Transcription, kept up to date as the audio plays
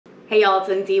Hey y'all, it's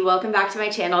Lindsay. Welcome back to my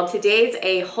channel. Today's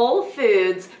a Whole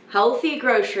Foods healthy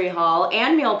grocery haul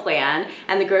and meal plan,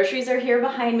 and the groceries are here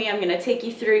behind me. I'm going to take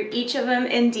you through each of them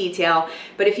in detail,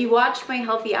 but if you watched my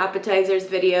healthy appetizers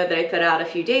video that I put out a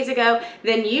few days ago,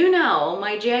 then you know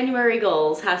my January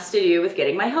goals has to do with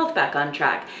getting my health back on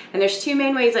track. And there's two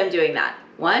main ways I'm doing that.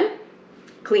 One,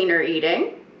 cleaner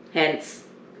eating, hence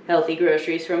healthy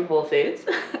groceries from Whole Foods.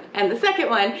 And the second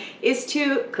one is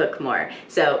to cook more,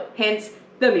 so hence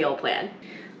the meal plan.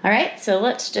 All right, so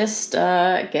let's just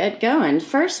get going.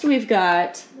 First, we've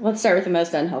got, let's start with the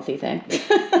most unhealthy thing.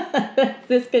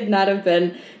 This could not have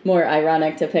been more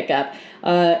ironic to pick up.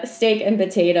 Steak and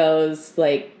potatoes,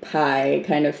 like pie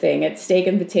kind of thing. It's steak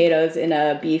and potatoes in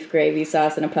a beef gravy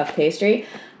sauce and a puff pastry.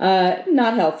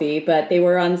 Not healthy, but they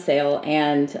were on sale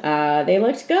and they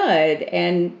looked good.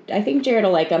 And I think Jared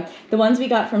will like them. The ones we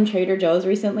got from Trader Joe's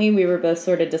recently, we were both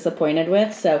sort of disappointed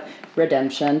with, so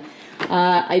redemption.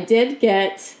 I did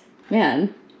get,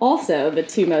 also the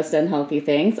two most unhealthy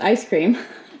things, ice cream,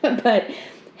 but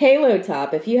Halo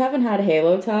Top. If you haven't had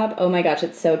Halo Top, oh my gosh,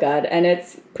 it's so good. And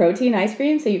it's protein ice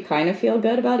cream, so you kind of feel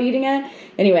good about eating it.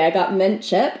 Anyway, I got mint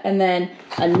chip, and then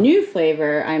a new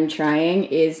flavor I'm trying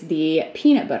is the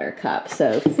peanut butter cup.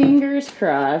 So fingers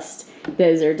crossed,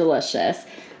 those are delicious.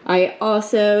 I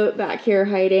also, back here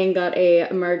hiding, got a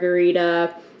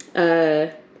margarita,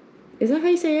 is that how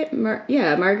you say it?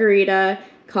 Margarita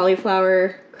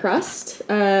cauliflower crust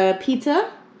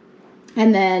pizza.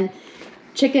 And then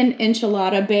chicken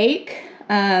enchilada bake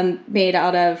made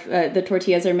out of, the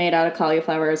tortillas are made out of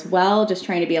cauliflower as well, just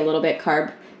trying to be a little bit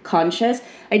carb conscious.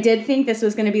 I did think this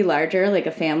was going to be larger, like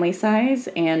a family size,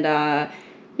 and,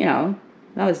 you know,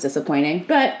 that was disappointing,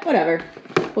 but whatever.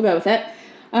 We'll go with it.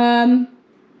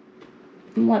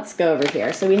 Let's go over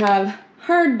here. So we have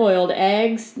hard-boiled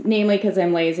eggs, namely because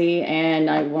I'm lazy and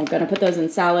I'm going to put those in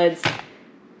salads.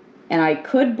 And I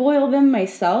could boil them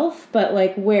myself, but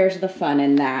like, where's the fun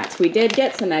in that? We did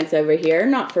get some eggs over here,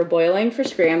 not for boiling, for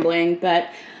scrambling,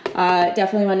 but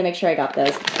definitely wanted to make sure I got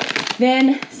those.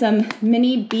 Then some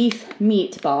mini beef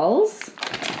meatballs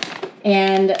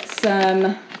and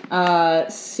some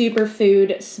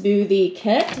superfood smoothie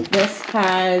kit. This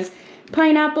has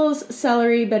pineapples,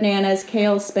 celery, bananas,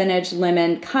 kale, spinach,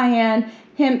 lemon, cayenne,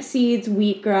 hemp seeds,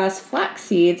 wheatgrass, flax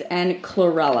seeds, and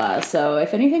chlorella. So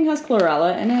if anything has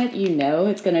chlorella in it, you know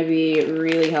it's going to be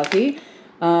really healthy.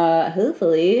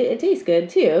 Hopefully it tastes good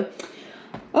too.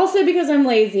 Also, because I'm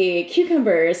lazy,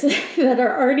 cucumbers that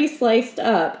are already sliced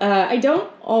up. I don't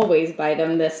always buy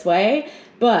them this way,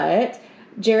 but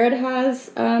Jared has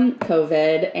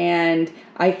COVID, and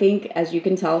I think, as you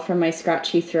can tell from my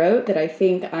scratchy throat, that I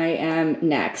think I am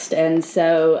next. And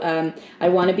so I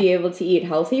want to be able to eat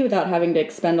healthy without having to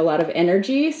expend a lot of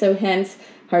energy. So hence,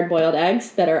 hard-boiled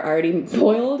eggs that are already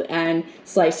boiled and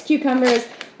sliced cucumbers.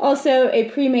 Also, a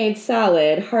pre-made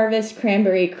salad, Harvest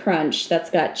Cranberry Crunch, that's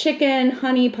got chicken,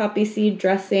 honey, poppy seed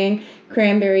dressing,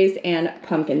 cranberries, and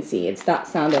pumpkin seeds. That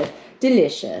sounded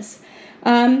delicious.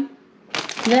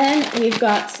 Then we've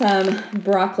got some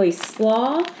broccoli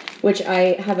slaw, which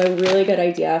I have a really good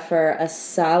idea for a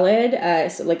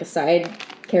salad, so like a side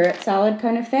carrot salad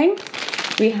kind of thing.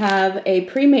 We have a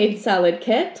pre-made salad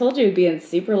kit. Told you being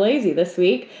super lazy this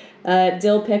week.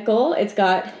 Dill pickle. It's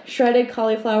got shredded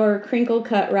cauliflower, crinkle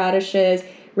cut radishes,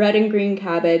 red and green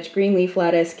cabbage, green leaf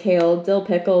lettuce, kale, dill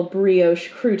pickle, brioche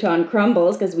crouton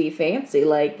crumbles, because we fancy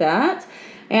like that.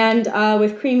 And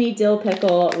with creamy dill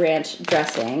pickle ranch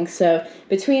dressing. So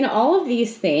between all of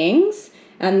these things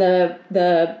and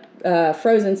the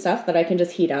frozen stuff that I can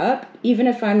just heat up, even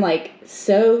if I'm like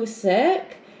so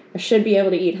sick, I should be able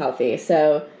to eat healthy.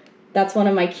 So that's one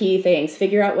of my key things.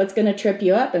 Figure out what's going to trip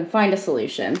you up and find a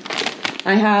solution.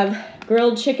 I have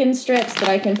grilled chicken strips that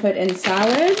I can put in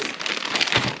salads.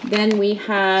 Then we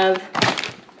have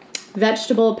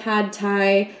vegetable pad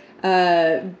thai,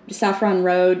 Saffron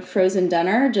Road frozen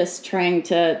dinner, just trying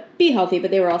to be healthy, but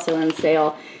they were also on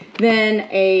sale. Then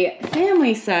a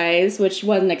family size, which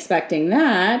wasn't expecting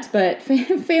that, but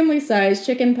family size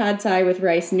chicken pad thai with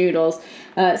rice noodles.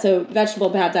 So vegetable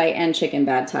pad thai and chicken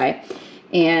pad thai.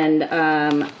 And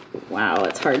wow,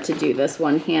 it's hard to do this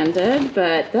one-handed,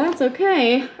 but that's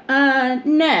okay.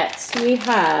 Next we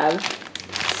have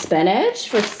spinach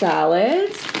for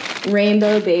salads.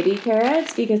 Rainbow baby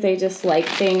carrots, because I just like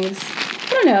things, I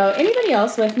don't know, anybody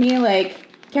else with me, like,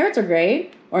 carrots are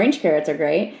great, orange carrots are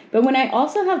great, but when I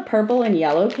also have purple and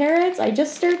yellow carrots, I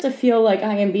just start to feel like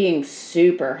I am being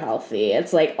super healthy.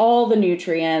 It's like all the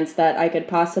nutrients that I could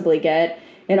possibly get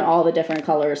in all the different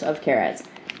colors of carrots.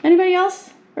 Anybody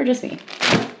else, or just me?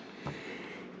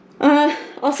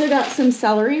 Also got some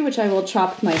celery, which I will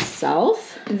chop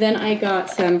myself. Then I got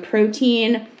some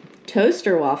protein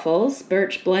toaster waffles,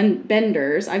 Birch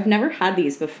Benders. I've never had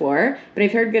these before, but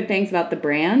I've heard good things about the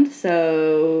brand.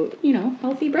 So, you know,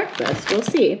 healthy breakfast. We'll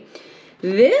see.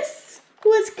 This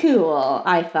was cool,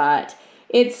 I thought.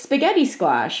 It's spaghetti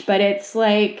squash, but it's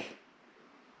like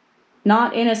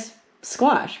not in a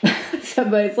squash.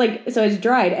 But it's like, so it's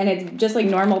dried and it's just like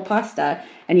normal pasta.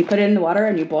 And you put it in the water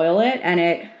and you boil it and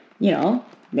it, you know,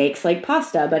 makes like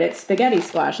pasta, but it's spaghetti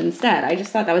squash instead. I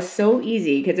just thought that was so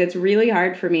easy because it's really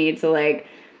hard for me to like,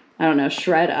 I don't know,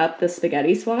 shred up the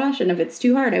spaghetti squash. And if it's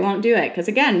too hard, I won't do it. Because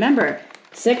again, remember,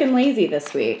 sick and lazy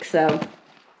this week. So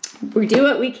we do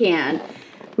what we can.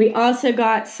 We also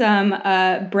got some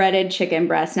breaded chicken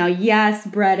breast. Now, yes,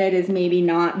 breaded is maybe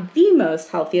not the most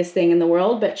healthiest thing in the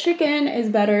world, but chicken is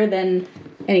better than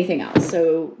anything else.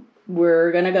 So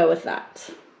we're going to go with that.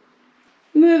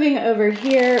 Moving over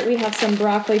here, we have some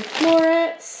broccoli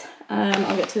florets.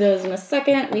 I'll get to those in a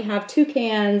second. We have 2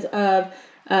 cans of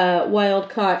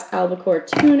wild-caught albacore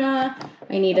tuna.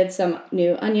 I needed some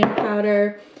new onion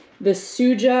powder. The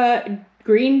soooooo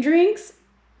green drinks.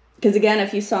 Because again,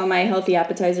 if you saw my healthy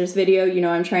appetizers video, you know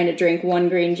I'm trying to drink 1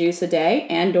 green juice a day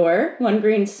and or 1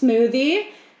 green smoothie.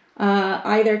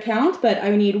 Either count, but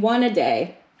I need 1 a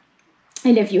day.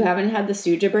 And if you haven't had the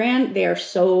soooooo brand, they are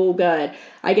so good.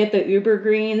 I get the Uber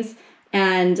Greens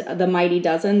and the Mighty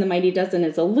Dozen. The Mighty Dozen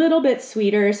is a little bit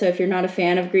sweeter, so if you're not a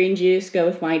fan of green juice, go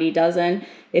with Mighty Dozen.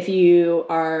 If you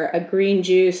are a green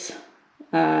juice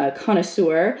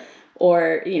connoisseur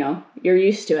or, you know, you're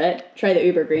used to it, try the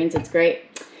Uber Greens. It's great.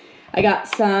 I got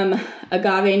some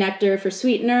agave nectar for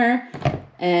sweetener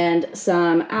and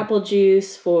some apple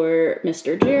juice for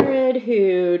Mr. Jared,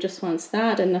 who just wants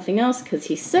that and nothing else because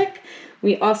he's sick.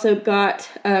 We also got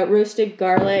roasted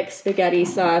garlic spaghetti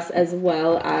sauce as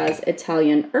well as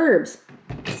Italian herbs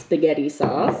spaghetti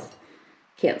sauce.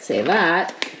 Can't say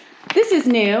that. This is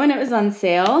new and it was on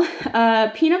sale.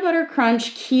 Peanut butter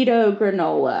crunch keto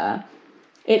granola.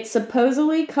 It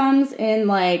supposedly comes in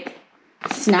like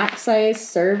snack size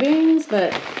servings,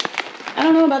 but I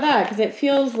don't know about that because it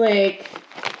feels like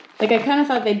I kind of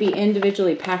thought they'd be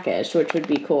individually packaged, which would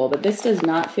be cool, but this does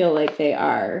not feel like they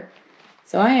are.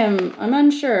 So I'm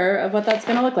unsure of what that's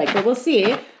going to look like, but we'll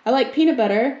see. I like peanut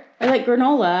butter, I like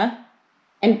granola,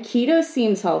 and keto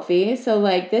seems healthy, so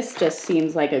like this just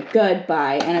seems like a good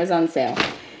buy, and it was on sale.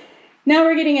 Now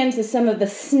we're getting into some of the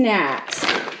snacks.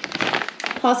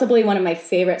 Possibly one of my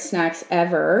favorite snacks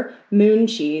ever, moon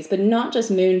cheese, but not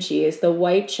just moon cheese, the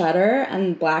white cheddar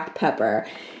and black pepper.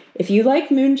 If you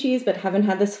like moon cheese but haven't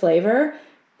had this flavor,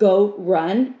 go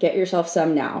run, get yourself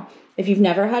some now. If you've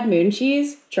never had moon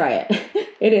cheese, try it.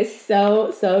 It is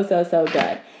so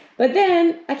good. But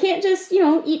then I can't just, you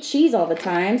know, eat cheese all the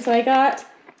time, so I got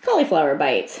cauliflower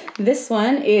bites. This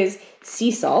one is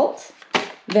sea salt.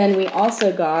 Then we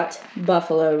also got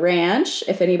buffalo ranch.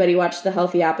 If anybody watched the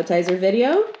healthy appetizer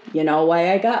video, you know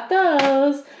why I got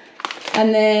those.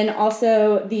 And then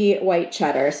also the white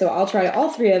cheddar. So I'll try all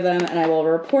 3 of them and I will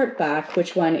report back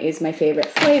which one is my favorite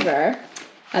flavor.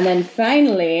 And then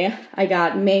finally, I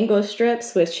got mango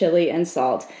strips with chili and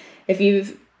salt. If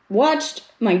you've watched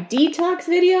my detox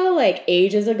video like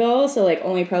ages ago, so like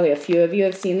only probably a few of you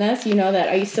have seen this, you know that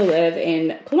I used to live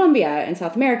in Colombia in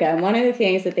South America. And one of the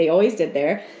things that they always did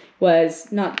there was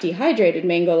not dehydrated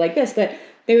mango like this, but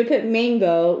they would put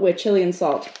mango with chili and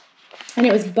salt. And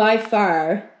it was by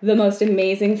far the most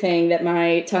amazing thing that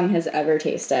my tongue has ever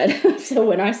tasted. So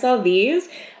when I saw these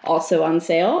also on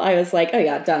sale, I was like, oh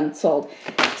yeah, done, sold.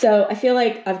 So I feel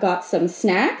like I've got some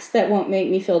snacks that won't make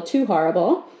me feel too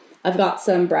horrible. I've got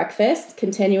some breakfast,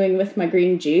 continuing with my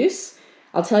green juice.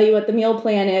 I'll tell you what the meal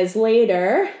plan is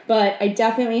later, but I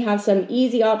definitely have some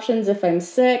easy options if I'm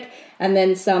sick, and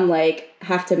then some like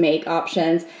have to make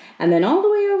options. And then all the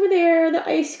way over there, the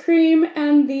ice cream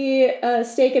and the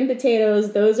steak and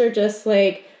potatoes, those are just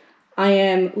like, I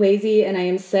am lazy and I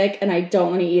am sick and I don't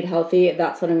want to eat healthy.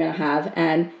 That's what I'm going to have.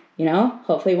 And, you know,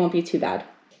 hopefully it won't be too bad.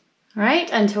 All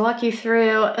right, and to walk you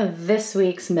through this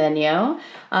week's menu,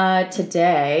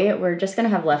 today we're just going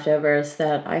to have leftovers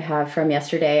that I have from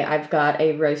yesterday. I've got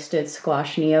a roasted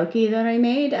squash gnocchi that I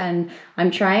made, and I'm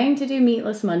trying to do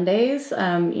meatless Mondays,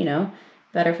 you know,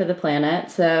 better for the planet.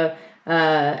 So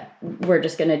we're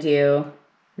just going to do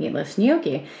meatless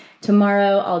gnocchi.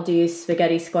 Tomorrow I'll do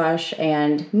spaghetti squash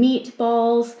and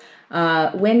meatballs.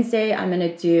 Wednesday I'm going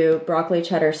to do broccoli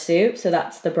cheddar soup. So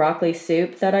that's the broccoli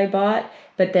soup that I bought,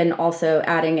 but then also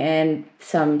adding in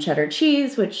some cheddar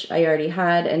cheese, which I already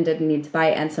had and didn't need to buy,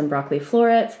 and some broccoli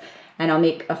florets. And I'll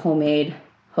make a homemade,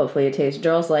 hopefully it tastes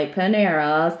just like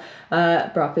Panera's,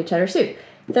 broccoli cheddar soup.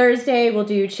 Thursday, we'll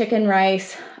do chicken and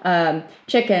rice, and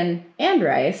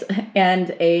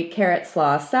a carrot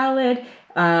slaw salad.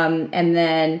 And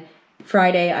then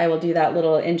Friday, I will do that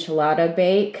little enchilada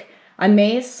bake. I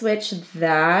may switch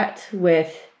that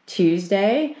with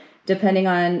Tuesday, depending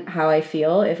on how I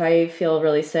feel. If I feel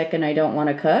really sick and I don't want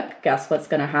to cook, guess what's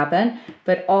going to happen?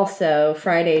 But also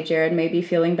Friday, Jared may be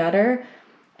feeling better.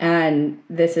 And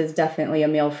this is definitely a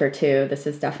meal for two. This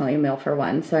is definitely a meal for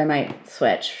one. So I might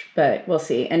switch, but we'll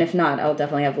see. And if not, I'll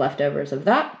definitely have leftovers of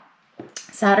that.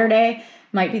 Saturday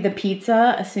might be the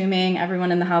pizza, assuming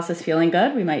everyone in the house is feeling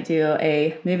good. We might do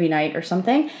a movie night or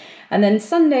something. And then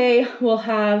Sunday, we'll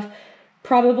have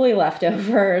probably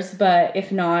leftovers, but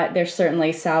if not, there's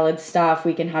certainly salad stuff.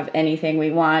 We can have anything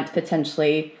we want,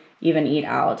 potentially even eat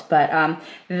out. But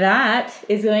that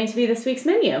is going to be this week's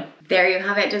menu. There you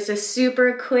have it, just a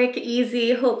super quick,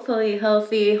 easy, hopefully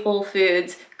healthy Whole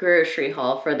Foods grocery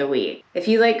haul for the week. If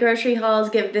you like grocery hauls,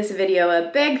 give this video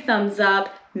a big thumbs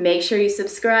up. Make sure you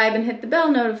subscribe and hit the bell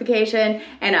notification,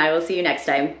 and I will see you next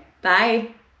time.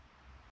 Bye.